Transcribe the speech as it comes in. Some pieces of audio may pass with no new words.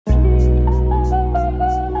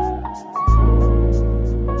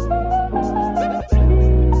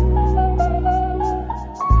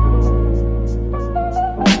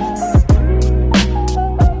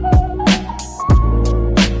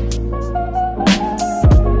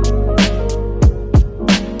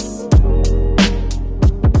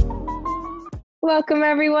Welcome,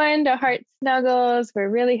 everyone, to Heart Snuggles. We're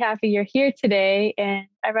really happy you're here today. And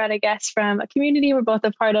I brought a guest from a community we're both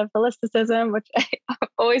a part of, Holisticism, which I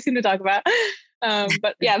always seem to talk about.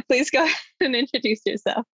 But yeah, please go ahead and introduce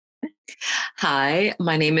yourself. Hi,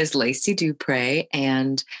 my name is Lacey Dupre,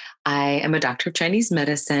 and I am a doctor of Chinese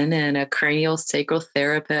medicine and a cranial sacral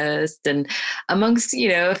therapist, and amongst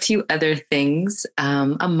a few other things,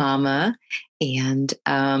 a mama and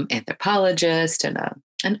anthropologist and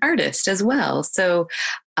an artist as well. So,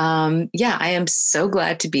 yeah, I am so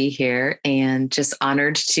glad to be here and just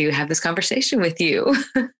honored to have this conversation with you.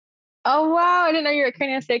 Oh, wow. I didn't know you were a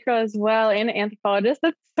craniosacral as well and an anthropologist.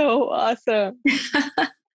 That's so awesome.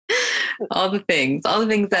 All the things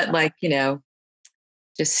that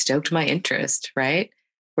just stoked my interest, right?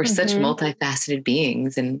 We're such hmm multifaceted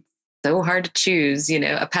beings and so hard to choose,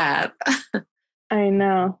 a path. I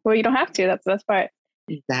know. Well, you don't have to. That's the best part.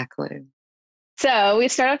 Exactly. So we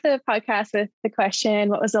start off the podcast with the question,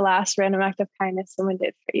 what was the last random act of kindness someone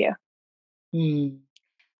did for you? Hmm.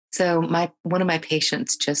 So my one of my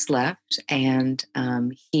patients just left, and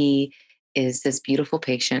he is this beautiful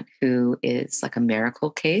patient who is like a miracle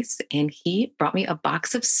case, and he brought me a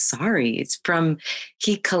box of saris from.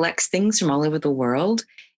 He collects things from all over the world,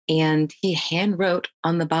 and he hand wrote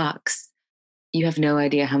on the box, "You have no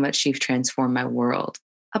idea how much you've transformed my world."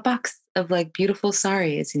 A box of like beautiful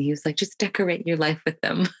saris, and he was like, "Just decorate your life with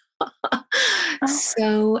them." Oh,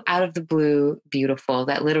 So out of the blue, beautiful.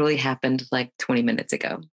 That literally happened like 20 minutes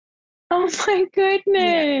ago. oh my Yeah.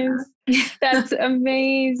 goodness. That's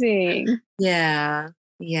amazing. Yeah.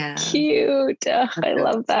 Yeah. Cute. Oh, I So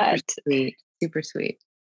love super that. sweet. Super sweet.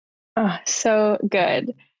 Oh, so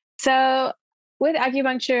good. So with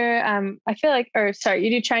acupuncture, I feel like, or sorry, you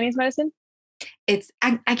do Chinese medicine?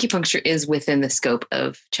 Acupuncture is within the scope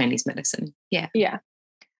of Chinese medicine. Yeah. Yeah.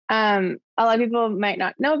 A lot of people might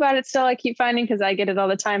not know about it still. I keep finding because I get it all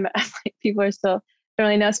the time, but like people are still don't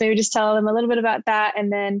really know. So maybe just tell them a little bit about that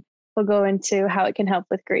and then we'll go into how it can help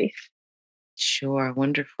with grief. Sure.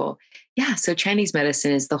 Wonderful. Yeah. So Chinese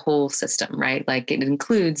medicine is the whole system, right? Like it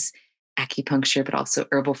includes acupuncture, but also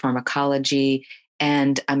herbal pharmacology.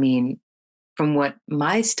 And I mean, from what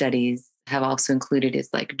my studies have also included is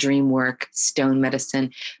like dream work, stone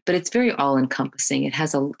medicine, but it's very all encompassing. It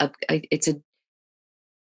has it's a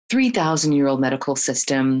 3,000-year-old medical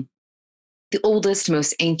system, the oldest,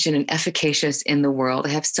 most ancient, and efficacious in the world. I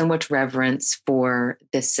have so much reverence for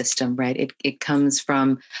this system, right? It comes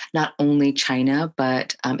from not only China,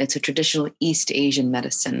 but it's a traditional East Asian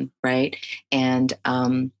medicine, right? And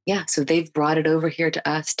yeah, so they've brought it over here to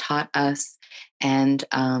us, taught us, and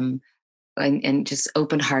and just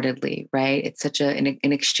open heartedly, right? It's such an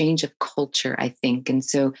exchange of culture, I think, and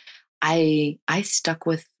so I stuck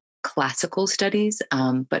with classical studies,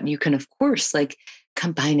 but you can of course like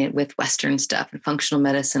combine it with Western stuff and functional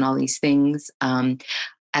medicine, all these things.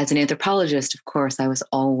 As an anthropologist, of course, I was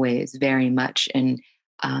always very much in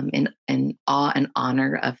awe and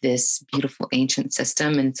honor of this beautiful ancient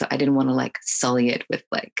system, and so I didn't want to like sully it with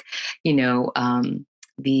like, you know,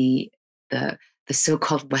 the the the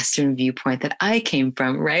so-called Western viewpoint that I came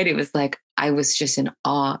from. Right? It was like I was just in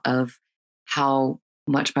awe of how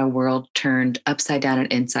much my world turned upside down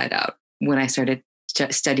and inside out when I started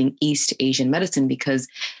studying East Asian medicine, because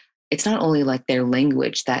it's not only like their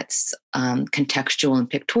language that's contextual and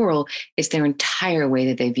pictorial, it's their entire way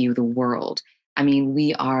that they view the world. I mean,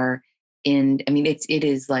 we are I mean, it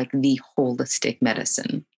is like the holistic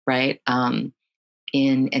medicine, right? And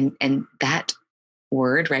that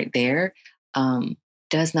word right there um,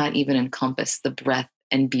 does not even encompass the breadth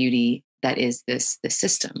and beauty that is this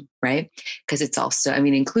system, right? Because it's also, I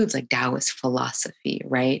mean, it includes like Taoist philosophy,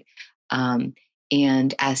 right? Um,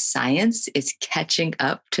 and as science is catching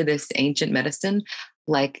up to this ancient medicine,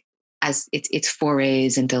 like as its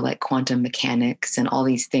forays into like quantum mechanics and all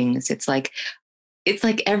these things, it's like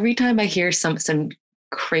every time I hear some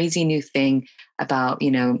crazy new thing about,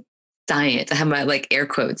 science, I have my like air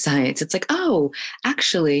quote science. It's like, oh,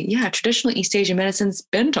 actually, yeah, traditional East Asian medicine's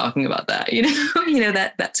been talking about that,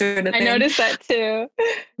 that sort of I thing. noticed that too.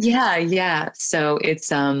 Yeah, yeah. So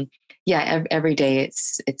it's yeah, every day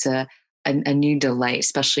it's a new delight,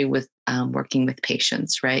 especially with working with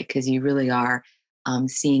patients, right? Because you really are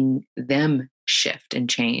seeing them shift and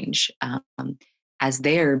change as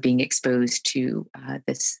they're being exposed to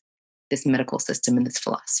this medical system and this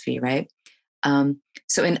philosophy, right?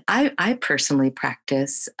 So, and I personally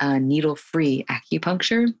practice needle-free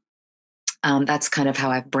acupuncture. That's kind of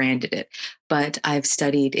how I've branded it. But I've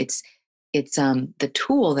studied it's the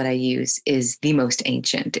tool that I use is the most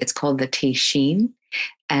ancient. It's called the Teishin,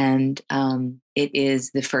 and it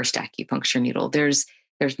is the first acupuncture needle.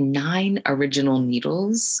 there's 9 original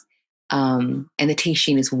needles. And the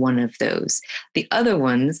teishin is one of those. The other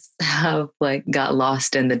ones have like got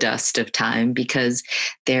lost in the dust of time because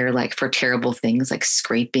they're like for terrible things like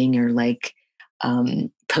scraping or like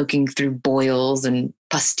poking through boils and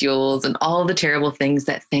pustules and all the terrible things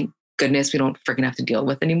that, thank goodness, we don't freaking have to deal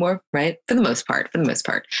with anymore, right? For the most part.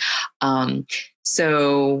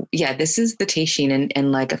 So yeah, this is the teishin,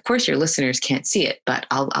 and like, of course, your listeners can't see it, but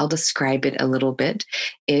I'll describe it a little bit.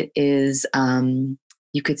 It is,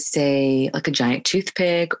 you could say like a giant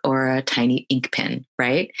toothpick or a tiny ink pen,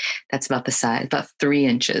 right? That's about the size, about 3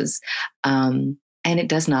 inches, and it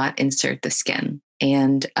does not insert the skin,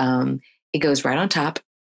 and it goes right on top.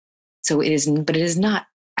 So it is, but it is not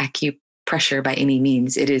acupressure by any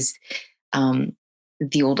means. It is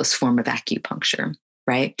the oldest form of acupuncture,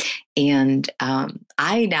 right? And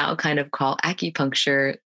I now kind of call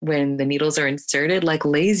acupuncture, when the needles are inserted, like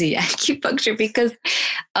lazy acupuncture, because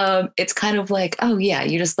it's kind of like, oh yeah,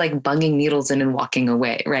 you're just like bunging needles in and walking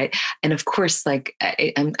away, right? And of course, like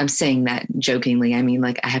I'm saying that jokingly. I mean,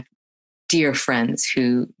 like I have dear friends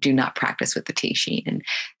who do not practice with the teishin, and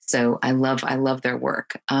so I love their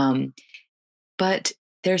work. But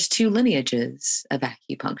there's 2 lineages of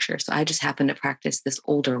acupuncture. So I just happen to practice this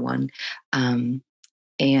older one.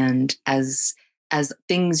 And as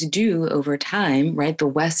things do over time, right, the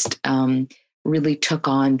West really took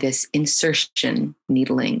on this insertion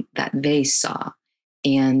needling that they saw.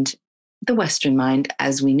 And the Western mind,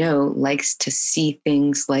 as we know, likes to see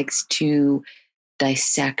things, likes to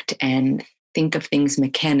dissect and think of things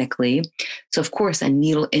mechanically. So, of course, a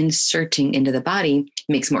needle inserting into the body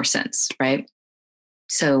makes more sense, right?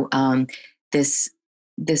 So this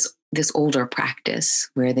older practice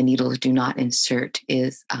where the needles do not insert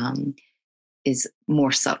is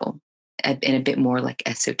more subtle and a bit more like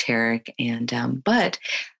esoteric, and but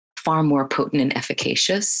far more potent and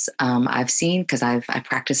efficacious. I've seen, because I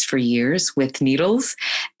practiced for years with needles,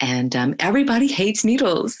 and everybody hates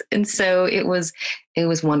needles, and so it was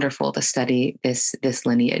wonderful to study this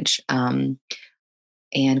lineage.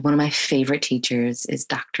 And one of my favorite teachers is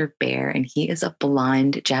Dr. Bear, and he is a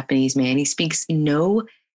blind Japanese man. He speaks no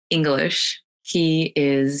English. He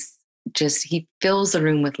fills the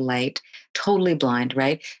room with light, totally blind,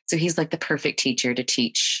 right? So he's like the perfect teacher to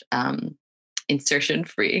teach insertion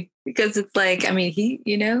free, because it's like, I mean,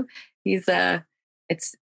 he's not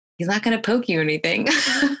going to poke you or anything.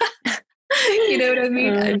 You know what I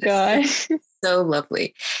mean? Oh gosh. So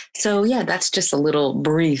lovely. So yeah, that's just a little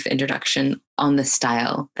brief introduction on the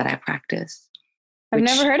style that I practice. I've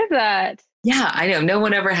never heard of that. Yeah, I know. No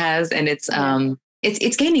one ever has, and it's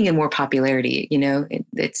gaining in more popularity. You know,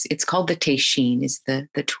 it's called the teishin is the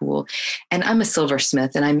tool, and I'm a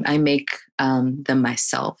silversmith, and I make them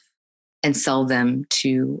myself and sell them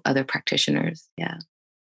to other practitioners. Yeah.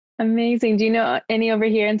 Amazing. Do you know any over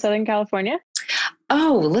here in Southern California?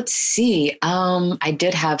 Oh, let's see. I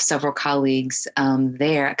did have several colleagues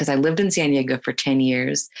there because I lived in San Diego for 10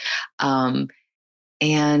 years. And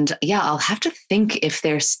yeah, I'll have to think if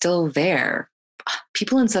they're still there.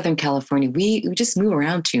 People in Southern California, we just move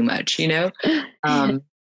around too much, you know?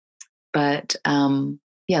 But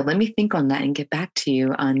yeah, let me think on that and get back to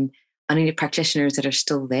you on any practitioners that are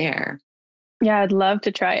still there. Yeah, I'd love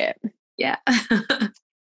to try it. Yeah.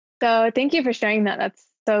 So thank you for sharing that. That's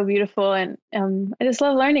so beautiful. And I just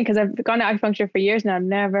love learning, because I've gone to acupuncture for years now. I've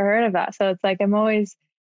never heard of that. So it's like I'm always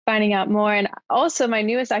finding out more. And also my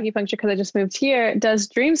newest acupuncture, because I just moved here, does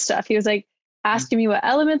dream stuff. He was like asking me what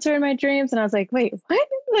elements are in my dreams. And I was like, wait, what?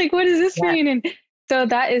 Like, what does this mean? And so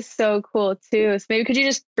that is so cool too. So maybe could you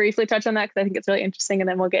just briefly touch on that? Because I think it's really interesting. And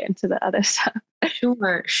then we'll get into the other stuff.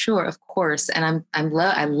 Sure, of course. And I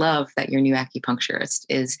love that your new acupuncturist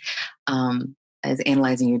is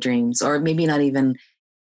analyzing your dreams, or maybe not in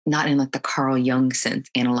like the Carl Jung sense,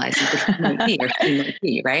 analyzing, but he might be, or she might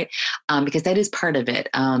be, right? Because that is part of it.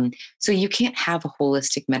 So you can't have a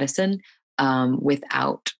holistic medicine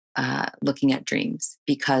without looking at dreams,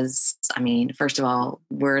 because, I mean, first of all,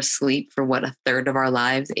 we're asleep for a third of our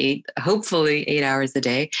lives, hopefully 8 hours a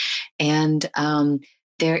day. And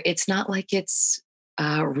it's not like it's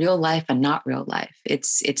real life and not real life.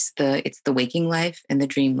 It's the waking life and the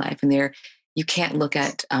dream life. And you can't look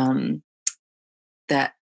at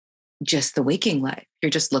that just the waking life. You're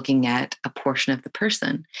just looking at a portion of the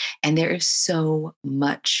person. And there is so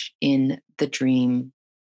much in the dream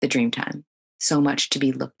time, so much to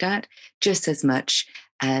be looked at, just as much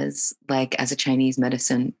as, like, as a Chinese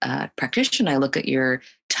medicine practitioner, I look at your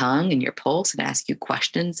tongue and your pulse and ask you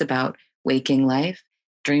questions about waking life.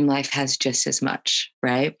 Dream life has just as much,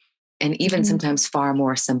 right? And even sometimes far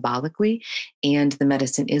more symbolically. And the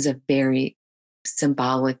medicine is a very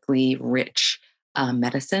symbolically rich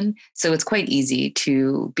medicine. So it's quite easy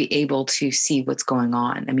to be able to see what's going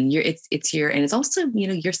on. I mean, it's your, and it's also,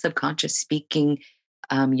 your subconscious speaking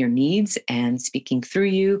your needs and speaking through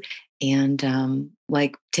you. And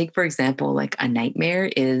like, take, for example, like a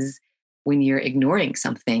nightmare is when you're ignoring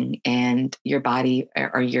something and your body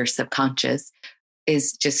or your subconscious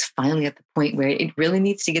is just finally at the point where it really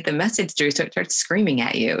needs to get the message through. So it starts screaming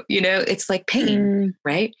at you. It's like pain,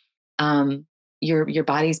 right? Your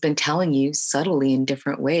body's been telling you subtly in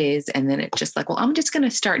different ways. And then it's just like, well, I'm just going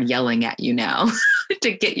to start yelling at you now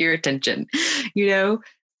to get your attention,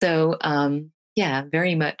 So, yeah,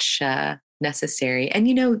 very much necessary.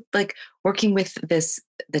 And, like working with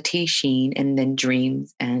the Te Ching and then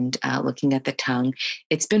dreams and looking at the tongue,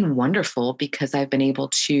 it's been wonderful because I've been able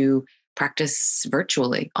to practice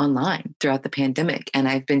virtually online throughout the pandemic. And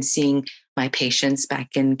I've been seeing my patients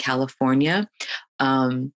back in California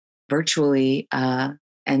virtually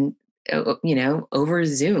and, over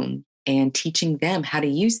Zoom and teaching them how to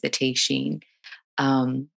use the Te Ching.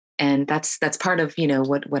 And that's part of,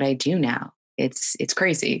 what I do now. It's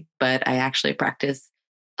crazy, but I actually practice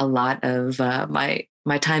a lot of my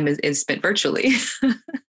time is spent virtually.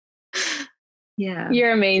 Yeah.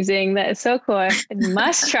 You're amazing. That is so cool. I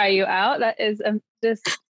must try you out. That is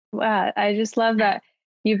just, wow. I just love that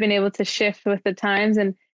you've been able to shift with the times.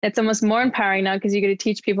 And it's almost more empowering now because you get to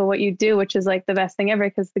teach people what you do, which is like the best thing ever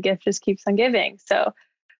because the gift just keeps on giving. So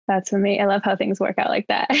that's for me. I love how things work out like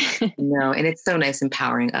that. No, and it's so nice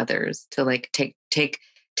empowering others to like take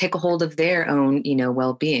a hold of their own,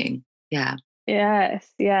 well-being. Yeah. Yes.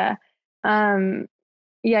 Yeah. Yeah.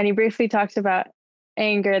 And you briefly talked about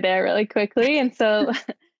anger there really quickly. And so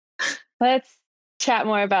let's chat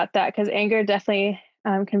more about that because anger definitely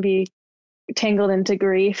can be tangled into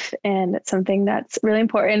grief. And it's something that's really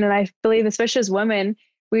important. And I believe, especially as women,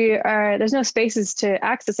 there's no spaces to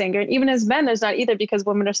access anger. And even as men, there's not either because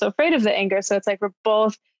women are so afraid of the anger. So it's like we're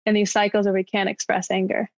both in these cycles where we can't express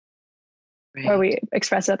anger. Right. Or we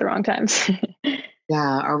express it at the wrong times.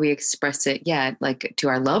 Yeah. Or we express it, like to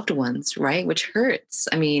our loved ones, right? Which hurts.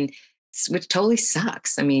 I mean, which totally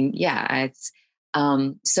sucks. I mean, yeah, it's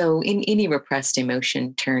so in any repressed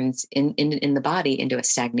emotion turns in the body into a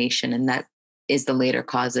stagnation, and that is the later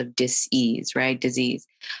cause of dis-ease, right? Disease.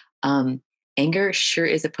 Anger sure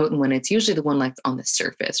is a potent one. It's usually the one like on the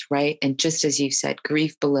surface, right? And just as you said,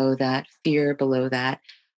 grief below that, fear below that.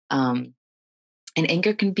 And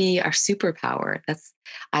anger can be our superpower.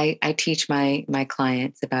 I teach my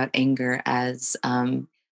clients about anger as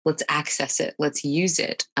let's access it, let's use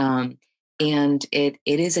it. And it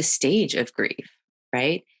is a stage of grief,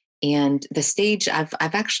 right? And the stage I've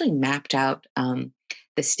actually mapped out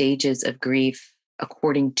the stages of grief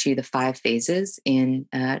according to the 5 phases in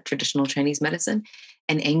traditional Chinese medicine.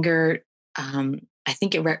 And anger, I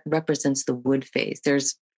think it represents the wood phase.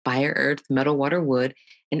 There's fire, earth, metal, water, wood,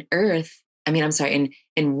 and earth.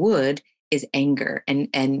 And wood is anger,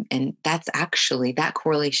 and that's actually that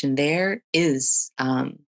correlation there is,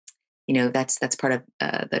 that's part of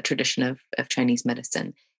the tradition of Chinese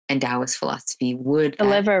medicine and Taoist philosophy. Wood, the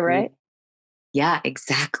liver, right? Yeah,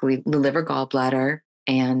 exactly. The liver, gallbladder,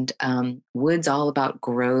 and wood's all about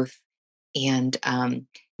growth and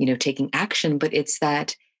taking action. But it's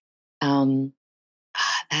that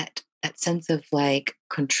that sense of like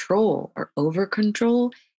control or over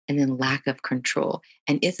control, and then lack of control.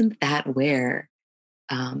 And isn't that where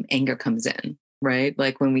anger comes in, right?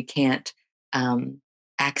 Like when we can't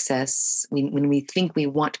access, when we think we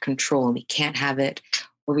want control and we can't have it,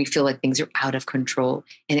 or we feel like things are out of control,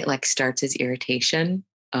 and it like starts as irritation,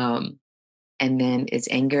 and then it's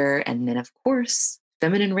anger, and then of course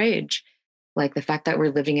feminine rage, like the fact that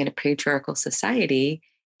we're living in a patriarchal society.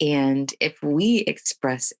 And if we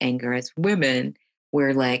express anger as women,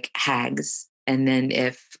 we're like hags. And then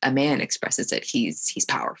if a man expresses it, he's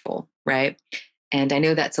powerful, right? And I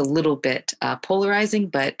know that's a little bit polarizing,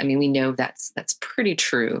 but I mean, we know that's pretty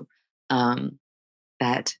true.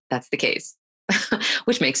 That's the case,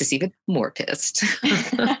 which makes us even more pissed.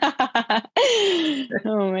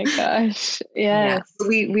 Oh my gosh! Yes. Yeah,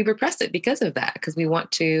 we repress it because of that, because we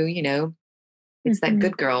want to, it's that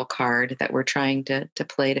good girl card that we're trying to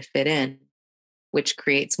play to fit in, which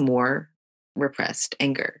creates more repressed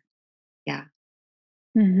anger. Yeah.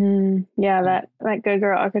 Yeah, that good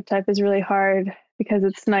girl archetype is really hard because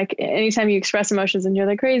it's like anytime you express emotions and you're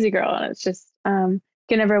the crazy girl, and it's just you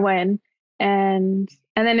can never win. And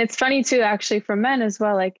then it's funny too, actually, for men as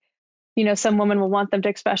well. Like, some women will want them to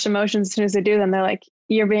express emotions as soon as they do them. They're like,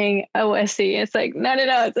 "You're being a wussy." It's like, no.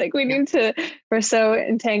 It's like we're so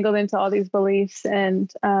entangled into all these beliefs,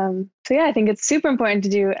 and so yeah, I think it's super important to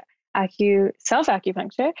do self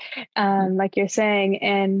acupuncture, like you're saying,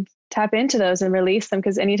 and tap into those and release them.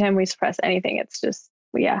 Because anytime we suppress anything, it's just,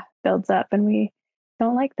 yeah, builds up, and we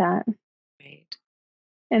don't like that. Right.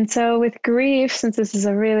 And so with grief, since this is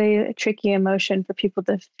a really tricky emotion for people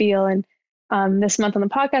to feel, and this month on the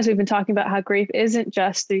podcast, we've been talking about how grief isn't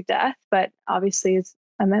just through death, but obviously it's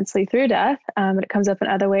immensely through death. But it comes up in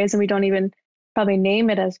other ways, and we don't even probably name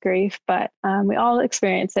it as grief, but we all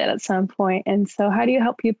experience it at some point. And so, how do you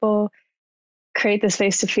help people create the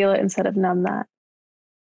space to feel it instead of numb that?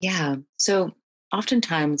 Yeah. So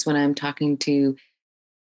oftentimes when I'm talking to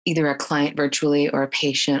either a client virtually or a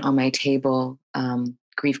patient on my table,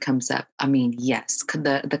 grief comes up. I mean, yes,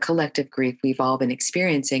 the collective grief we've all been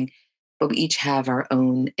experiencing, but we each have our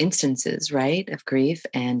own instances, right, of grief.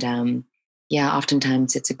 And yeah,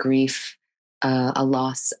 oftentimes it's a grief, a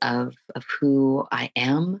loss of who I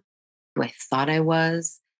am, who I thought I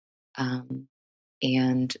was, um,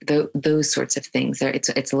 and those sorts of things. It's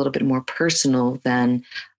a little bit more personal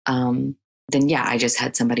um, than yeah, I just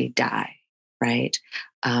had somebody die, right?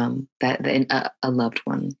 That a loved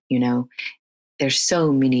one, you know. There's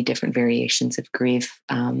so many different variations of grief,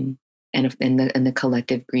 and the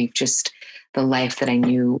collective grief, just the life that I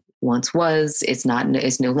knew once was is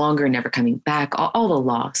no longer, never coming back. All the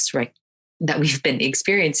loss, right, that we've been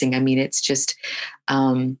experiencing. I mean, it's just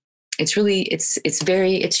it's really it's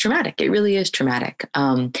traumatic. It really is traumatic.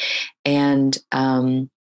 And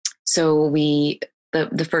so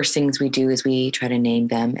the first things we do is we try to name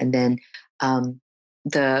them, and then um,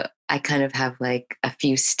 the I kind of have like a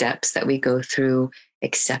few steps that we go through.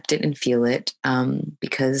 Accept it and feel it,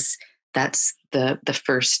 because that's the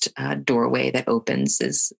first doorway that opens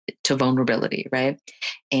is to vulnerability, right?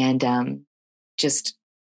 And just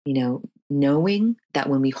knowing that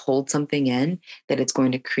when we hold something in, that it's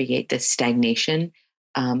going to create this stagnation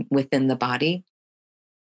within the body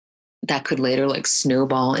that could later like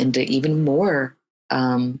snowball into even more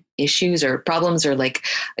issues or problems, or like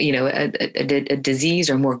a disease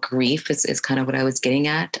or more grief is kind of what I was getting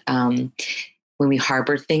at. When we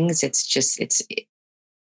harbor things,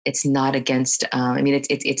 it's not against. I mean,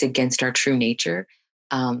 it's against our true nature.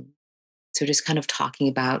 Um, so just kind of talking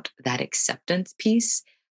about that acceptance piece,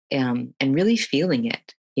 and really feeling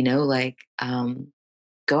it. Like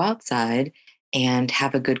go outside and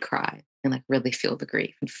have a good cry and like really feel the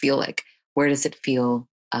grief and feel like where does it feel,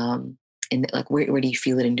 and like where do you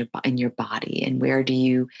feel it in your body, and where do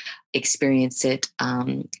you experience it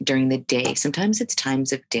during the day. Sometimes it's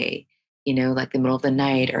times of day, like the middle of the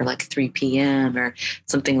night or like 3 p.m. or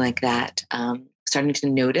something like that. Starting to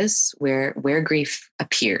notice where grief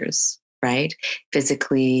appears, right,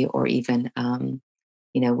 physically or even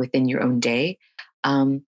within your own day.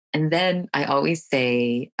 And then I always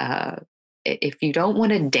say, if you don't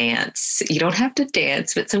want to dance, you don't have to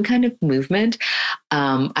dance, but some kind of movement.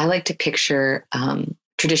 I like to picture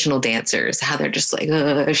traditional dancers, how they're just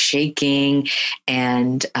like shaking.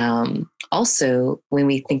 And also, when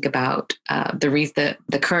we think about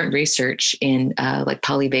the current research in like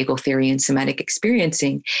polyvagal theory and somatic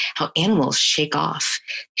experiencing, how animals shake off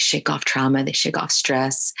trauma, they shake off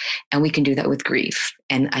stress, and we can do that with grief.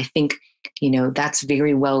 And I think that's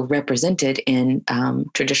very well represented in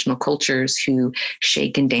traditional cultures who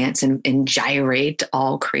shake and dance and gyrate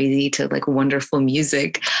all crazy to like wonderful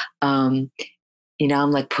music. I'm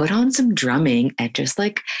like, put on some drumming and just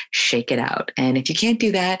like shake it out. And if you can't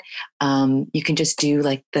do that, you can just do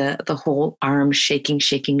like the whole arm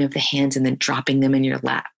shaking of the hands and then dropping them in your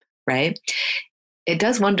lap, right? It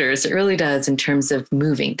does wonders. It really does, in terms of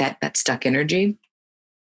moving that stuck energy,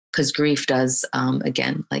 because grief does,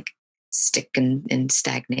 again, like stick and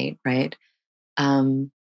stagnate, right?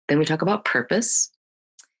 Then we talk about purpose.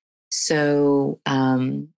 So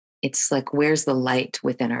it's like, where's the light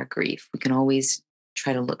within our grief? We can always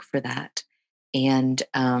try to look for that. And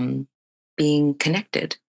being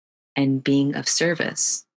connected and being of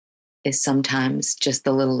service is sometimes just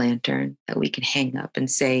the little lantern that we can hang up and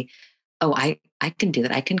say, oh, I can do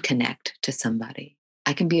that. I can connect to somebody.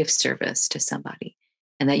 I can be of service to somebody.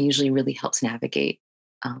 And that usually really helps navigate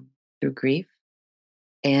through grief.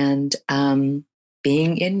 And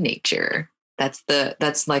being in nature.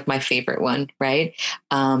 That's like my favorite one, right?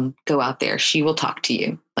 Go out there. She will talk to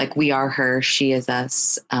you. Like, we are her, she is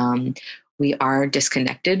us. We are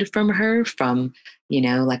disconnected from her, from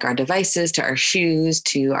like our devices to our shoes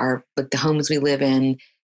to our like the homes we live in,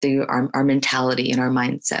 to our mentality and our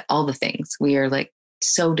mindset, all the things. We are like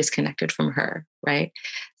so disconnected from her, right?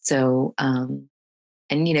 So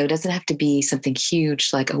and it doesn't have to be something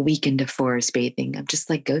huge like a weekend of forest bathing. I'm just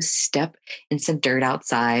like, go step in some dirt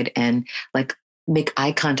outside and like make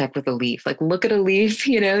eye contact with a leaf, like look at a leaf,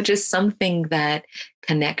 just something that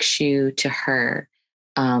connects you to her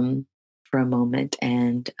for a moment,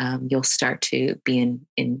 and you'll start to be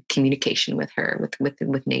in communication with her,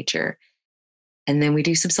 with nature. And then we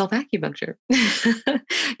do some self acupuncture,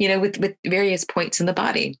 with various points in the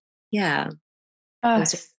body. Yeah, Oh,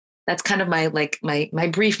 that's kind of my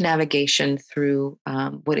brief navigation through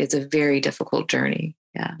what is a very difficult journey.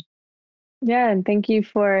 Yeah. yeah. And thank you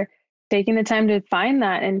for taking the time to find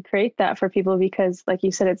that and create that for people, because like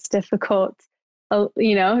you said, it's difficult, so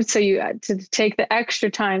you to take the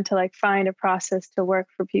extra time to like find a process to work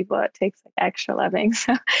for people. It takes like extra loving.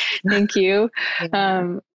 So thank you.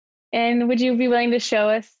 Yeah. And would you be willing to show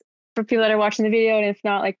us, for people that are watching the video, and if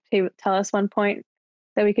not, like tell us one point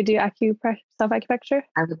that we could do self acupuncture?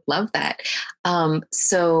 I would love that.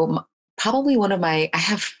 Probably one of I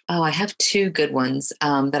have two good ones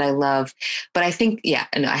that I love, but I think, yeah,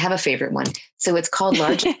 no, I have a favorite one. So it's called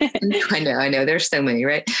large. I know, there's so many,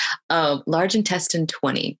 right? Large intestine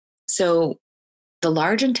 20. So the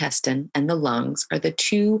large intestine and the lungs are the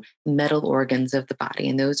two metal organs of the body,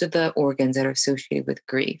 and those are the organs that are associated with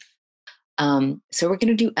grief. So we're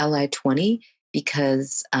going to do LI 20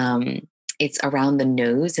 because it's around the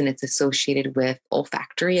nose and it's associated with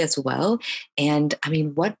olfactory as well. And I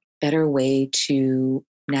mean, what better way to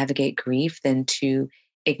navigate grief than to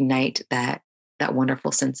ignite that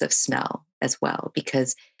wonderful sense of smell as well?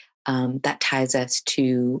 Because that ties us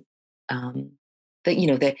to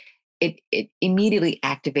that it immediately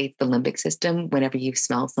activates the limbic system whenever you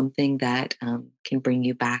smell something that can bring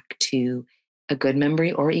you back to a good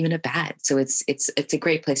memory or even a bad. So it's a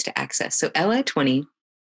great place to access. So LI 20,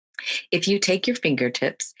 if you take your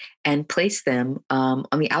fingertips and place them on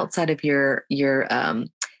the outside of your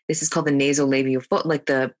this is called the nasolabial foot, like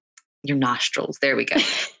your nostrils. There we go.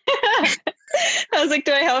 I was like,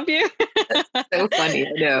 do I help you? That's so funny.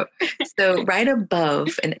 I know. So right above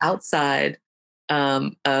and outside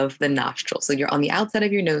of the nostrils. So you're on the outside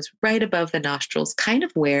of your nose, right above the nostrils, kind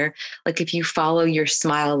of where, like if you follow your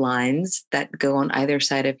smile lines that go on either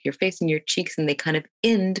side of your face and your cheeks, and they kind of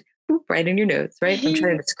end right in your nose, right? I'm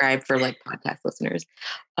trying to describe for like podcast listeners.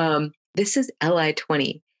 This is LI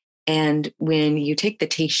 20. And when you take the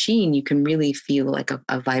teishin, you can really feel like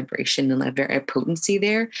a vibration and a potency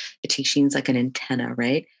there. The teishin is like an antenna,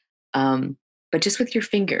 right? But just with your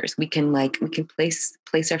fingers, we can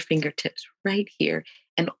place our fingertips right here,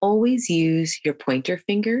 and always use your pointer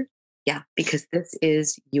finger. Yeah, because this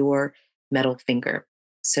is your metal finger.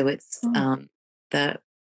 So the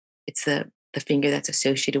it's the finger that's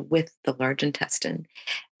associated with the large intestine.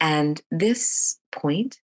 And this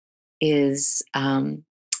point is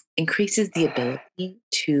increases the ability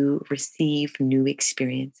to receive new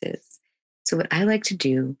experiences. So what I like to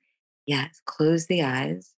do, is close the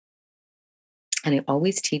eyes, and I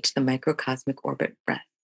always teach the microcosmic orbit breath.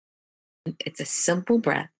 It's a simple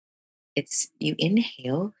breath. It's you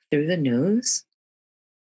inhale through the nose,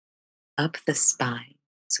 up the spine.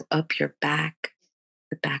 So up your back,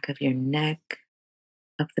 the back of your neck,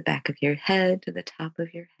 up the back of your head to the top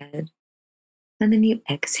of your head. And then you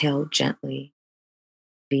exhale gently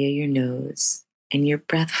via your nose, and your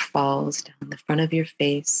breath falls down the front of your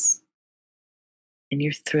face and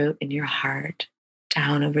your throat and your heart,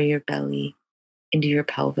 down over your belly into your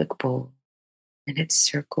pelvic bowl. And it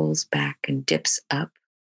circles back and dips up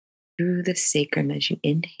through the sacrum as you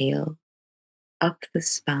inhale, up the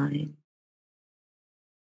spine,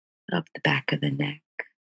 up the back of the neck,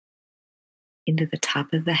 into the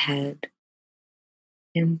top of the head,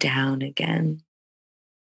 and down again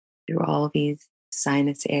through all these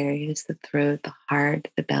sinus areas, the throat, the heart,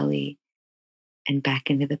 the belly, and back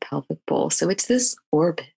into the pelvic bowl. So it's this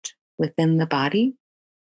orbit within the body.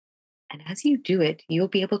 And as you do it, you'll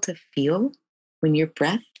be able to feel when your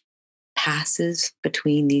breath passes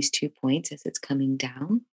between these 2 points as it's coming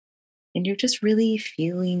down. And you're just really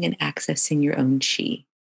feeling and accessing your own chi,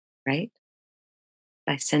 right?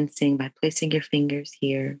 By placing your fingers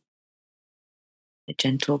here, a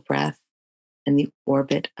gentle breath, and the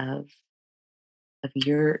orbit of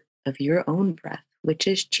your own breath, which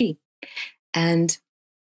is chi. And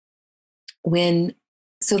the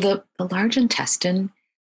large intestine,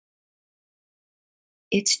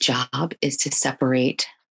 its job is to separate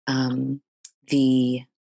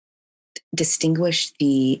distinguish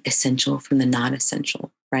the essential from the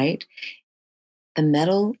non-essential, right? The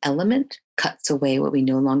metal element cuts away what we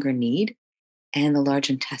no longer need, and the large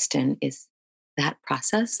intestine is that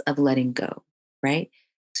process of letting go, right?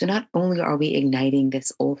 So not only are we igniting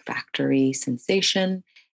this olfactory sensation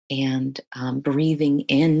and breathing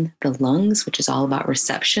in the lungs, which is all about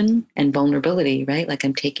reception and vulnerability, right? Like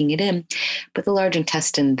I'm taking it in. But the large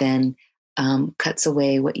intestine then cuts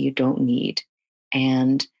away what you don't need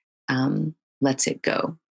and lets it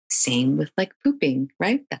go. Same with like pooping,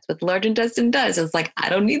 right? That's what the large intestine does. It's like, I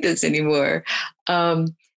don't need this anymore.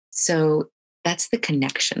 So that's the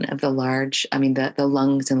connection of the lungs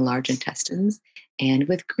and large intestines. And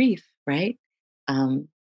with grief, right?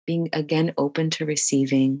 Being again open to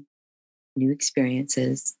receiving new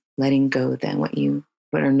experiences, letting go then what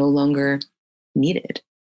are no longer needed,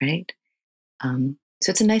 right? So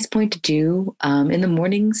it's a nice point to do in the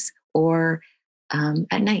mornings or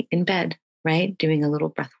at night in bed, right? Doing a little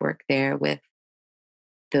breath work there with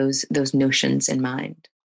those notions in mind.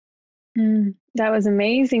 That was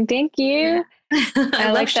amazing. Thank you. Yeah. I I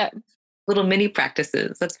love like that. little mini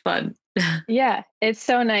practices. That's fun. Yeah, it's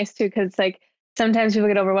so nice too, because like sometimes people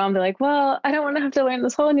get overwhelmed. They're like, "Well, I don't want to have to learn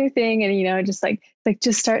this whole new thing," and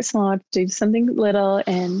just start small, do something little,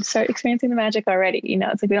 and start experiencing the magic already.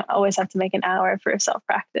 It's like we don't always have to make an hour for self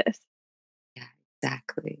practice. Yeah,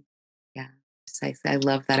 exactly. Yeah, precisely. I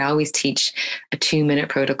love that. I always teach a 2-minute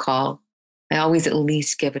protocol. I always at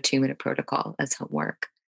least give a 2-minute protocol as homework.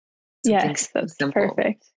 Something Yes, so that's simple.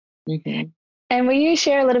 perfect. Mm-hmm. And will you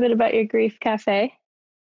share a little bit about your grief cafe?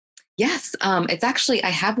 Yes, it's actually I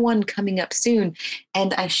have one coming up soon,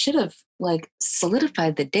 and I should have like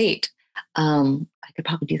solidified the date. I could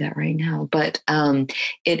probably do that right now, but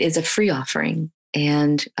it is a free offering,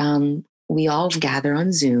 and we all gather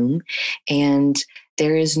on Zoom, and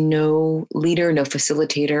there is no leader, no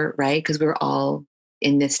facilitator, right? Because we're all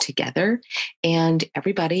in this together, and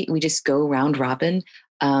everybody we just go round robin.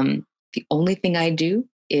 The only thing I do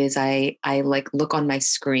is I like look on my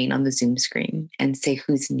screen on the Zoom screen and say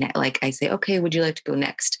who's next. Like I say, okay, would you like to go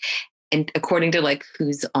next? And according to like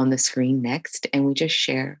who's on the screen next, and we just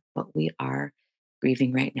share what we are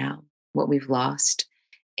grieving right now, what we've lost,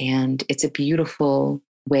 and it's a beautiful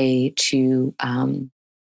way to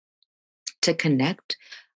connect.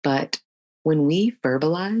 But when we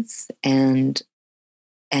verbalize and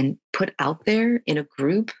put out there in a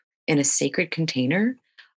group in a sacred container,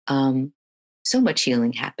 um, so much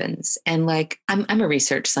healing happens. And like I'm a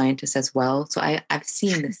research scientist as well, so I've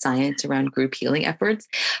seen the science around group healing efforts.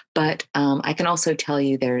 But I can also tell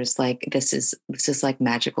you there's like this is like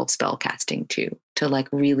magical spell casting too, to like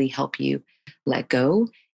really help you let go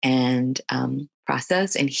and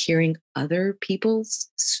process and hearing other people's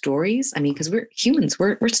stories. I mean, because we're humans,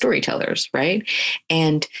 we're storytellers, right?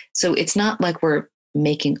 And so it's not like we're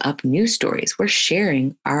making up new stories. We're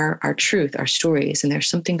sharing our truth, our stories, and there's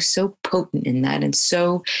something so potent in that and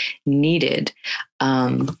so needed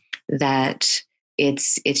that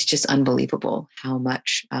it's just unbelievable how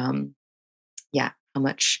much how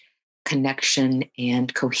much connection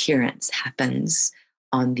and coherence happens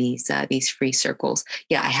on these free circles.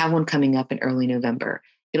 Yeah, I have one coming up in early November.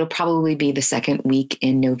 It'll probably be the second week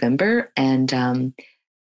in November, and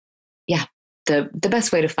yeah, the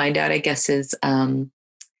best way to find out, I guess, is I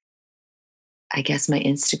guess my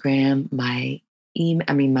Instagram, my email,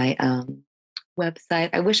 my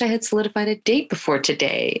website. I wish I had solidified a date before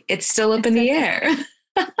today. It's still up in It's the okay. air.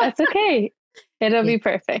 That's okay. It'll Yeah, be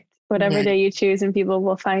perfect. Whatever yeah, day you choose, and people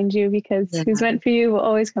will find you because who's yeah, meant for you will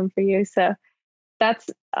always come for you. So that's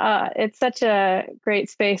it's such a great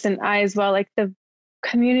space. And I as well, like the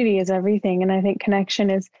community is everything. And I think connection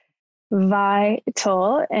is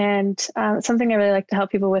vital. And something I really like to help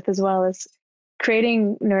people with as well is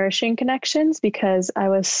creating nourishing connections, because I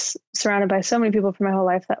was surrounded by so many people for my whole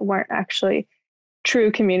life that weren't actually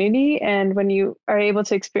true community. And when you are able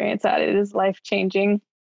to experience that, it is life changing.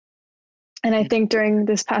 And I yeah. think during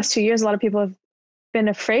this past 2 years, a lot of people have been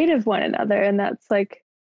afraid of one another. And that's like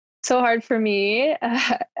so hard for me,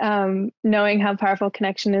 knowing how powerful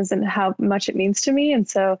connection is and how much it means to me. And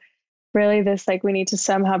so, really, this like we need to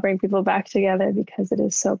somehow bring people back together because it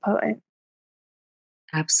is so potent.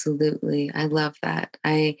 Absolutely. I love that.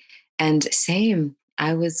 And same,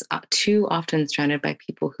 I was too often surrounded by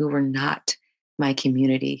people who were not my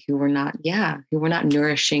community, who were not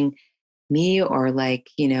nourishing me or like,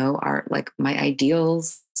 are like my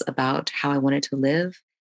ideals about how I wanted to live.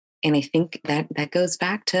 And I think that goes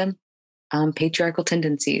back to patriarchal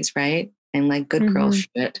tendencies, right? And like good girl Hmm.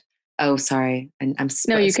 shit. Oh, sorry. And I'm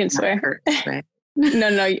No, you can that swear. hurts, right?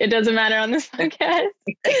 No, it doesn't matter on this podcast.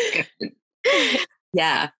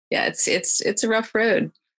 Yeah. Yeah. It's a rough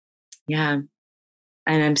road. Yeah.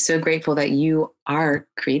 And I'm so grateful that you are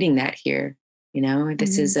creating that here.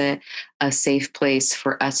 This Mhm. is a safe place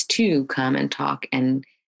for us to come and talk and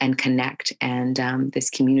connect. And this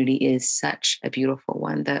community is such a beautiful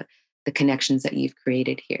one. the connections that you've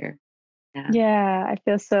created here. Yeah, I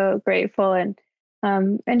feel so grateful. And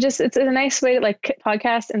just it's a nice way to like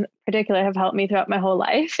podcasts in particular have helped me throughout my whole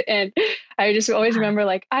life. And I just always remember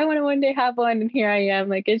like, I want to one day have one. And here I am.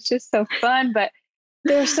 Like, it's just so fun, but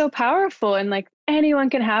they're so powerful and like anyone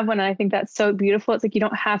can have one. And I think that's so beautiful. It's like, you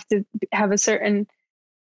don't have to have a certain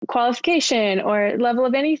qualification or level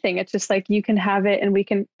of anything. It's just like, you can have it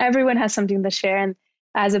and everyone has something to share. And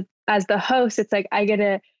as the host, it's like, I get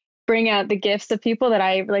to bring out the gifts of people that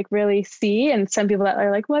I like really see. And some people that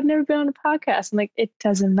are like, well, I've never been on a podcast. I'm like, it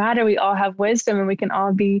doesn't matter. We all have wisdom and we can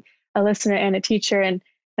all be a listener and a teacher. And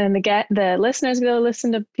the listeners be able to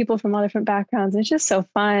listen to people from all different backgrounds. And it's just so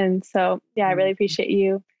fun. So yeah, I really appreciate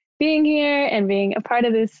you being here and being a part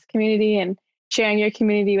of this community and sharing your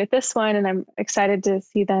community with this one. And I'm excited to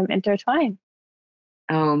see them intertwine.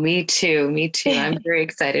 Oh, me too. Me too. I'm very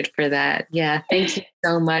excited for that. Yeah. Thank you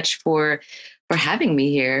so much for having me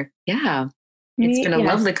here. Yeah. It's been a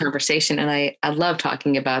lovely conversation. And I love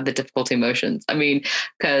talking about the difficult emotions. I mean,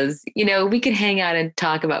 because, we could hang out and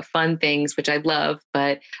talk about fun things, which I love.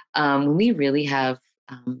 But when we really have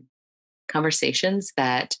conversations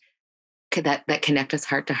that connect us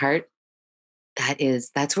heart to heart,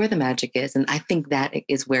 that's where the magic is. And I think that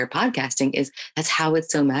is where podcasting is. That's how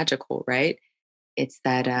it's so magical, right? It's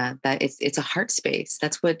that it's a heart space.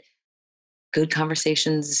 That's what good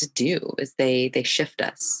conversations do, is they shift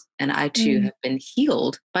us. And I too have been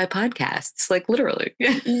healed by podcasts, like literally.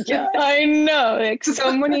 Yeah, I know. Like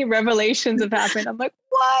so many revelations have happened. I'm like,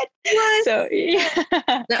 what? So yeah.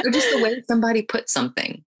 Just the way somebody put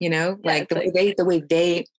something, like the way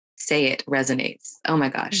they say it resonates. Oh my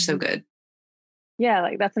gosh, so good. Yeah,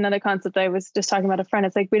 like that's another concept I was just talking about a friend.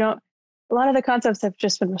 It's like a lot of the concepts have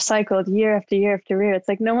just been recycled year after year after year. It's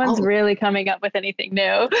like no one's really coming up with anything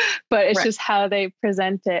new, but it's just how they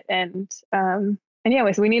present it. And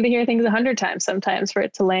yeah, so we need to hear things 100 times sometimes for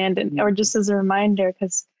it to land, or just as a reminder,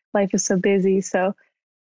 because life is so busy. So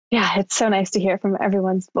yeah, it's so nice to hear from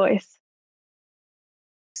everyone's voice.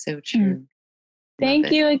 So true.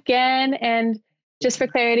 Thank you again. And just for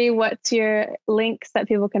clarity, what's your links that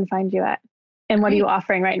people can find you at? And what are you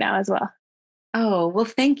offering right now as well? Oh, well,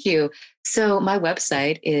 thank you. So my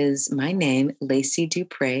website is my name,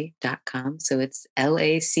 LaceyDupre.com. So it's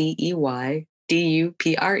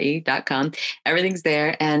LaceyDupre.com. Everything's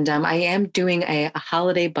there. And I am doing a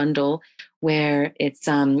holiday bundle where it's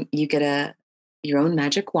you get your own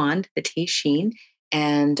magic wand, the Teishin,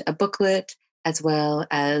 and a booklet, as well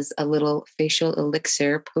as a little facial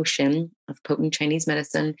elixir potion of potent Chinese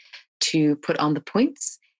medicine to put on the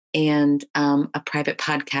points, and a private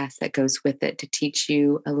podcast that goes with it to teach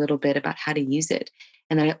you a little bit about how to use it.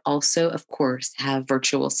 And then I also, of course, have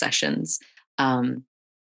virtual sessions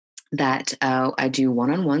that I do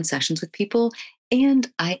one-on-one sessions with people.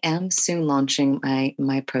 And I am soon launching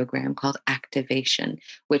my program called Activation,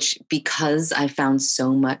 which, because I found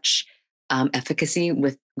so much efficacy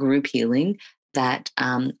with group healing, that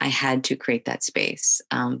I had to create that space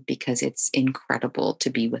because it's incredible to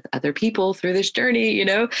be with other people through this journey,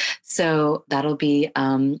 So that'll be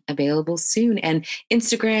available soon. And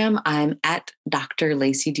Instagram, I'm at Dr.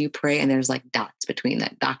 Lacey Dupre, and there's like dots between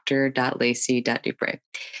that, dr.lacey.dupre.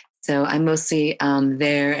 So I'm mostly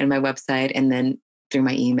there in my website, and then through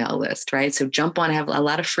my email list, right? So jump on. I have a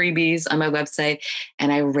lot of freebies on my website,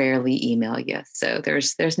 and I rarely email you. So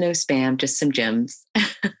there's no spam, just some gems.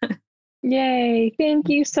 Yay. Thank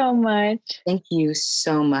you so much. Thank you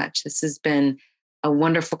so much. This has been a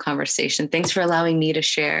wonderful conversation. Thanks for allowing me to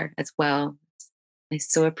share as well. I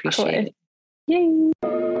so appreciate it. Yay.